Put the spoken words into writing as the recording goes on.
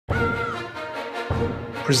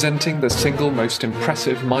presenting the single most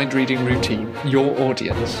impressive mind-reading routine your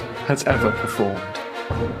audience has ever performed.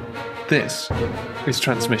 This is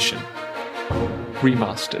Transmission,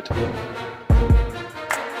 Remastered.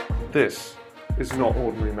 This is not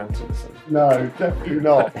ordinary mentalism. No, definitely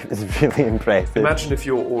not. It's really impressive. Imagine if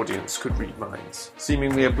your audience could read minds,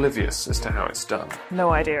 seemingly oblivious as to how it's done.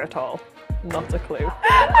 No idea at all. Not a clue.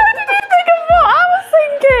 How did you think of what I was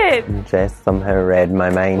thinking? Jess somehow read my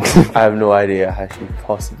mind. I have no idea how she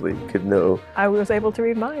possibly could know. I was able to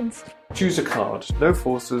read minds. Choose a card, no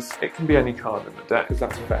forces, it can be any card in the deck.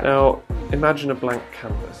 That's fair. Now, imagine a blank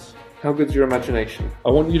canvas. How good's your imagination? I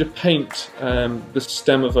want you to paint the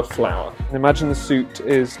stem of a flower. And imagine the suit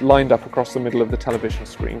is lined up across the middle of the television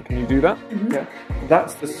screen. Can you do that? Mm-hmm. Yeah.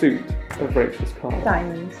 That's the suit of Rachel's card.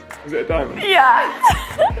 Diamonds. Is it a diamond? Yeah!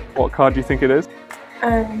 What card do you think it is?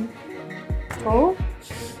 4?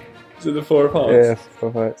 Is it the Four of Hearts? Yes,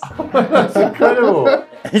 perfect. That's incredible.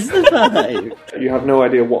 It's the 5. You have no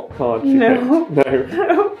idea what card she No. picked?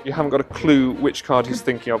 No. You haven't got a clue which card he's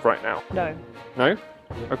thinking of right now? No. No?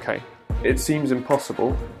 Okay. It seems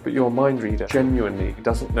impossible, but your mind reader genuinely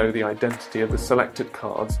doesn't know the identity of the selected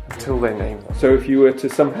cards until they name them. So if you were to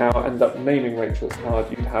somehow end up naming Rachel's card,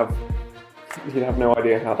 you'd have no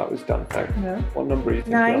idea how that was done. No. What number are you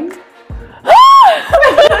thinking 9. of?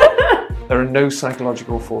 There are no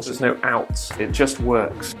psychological forces, no outs. It just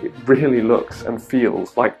works. It really looks and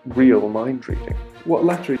feels like real mind reading. What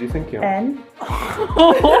letter are you thinking of? N.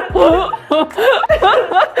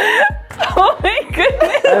 Oh my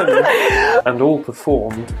goodness! And all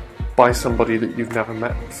performed by somebody that you've never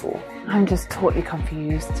met before. I'm just totally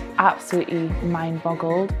confused, absolutely mind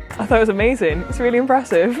boggled. I thought it was amazing. It's really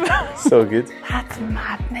impressive. So good. That's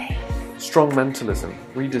madness. Strong mentalism,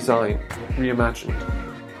 redesigned, reimagined,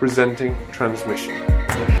 presenting Transmission,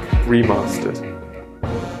 Remastered.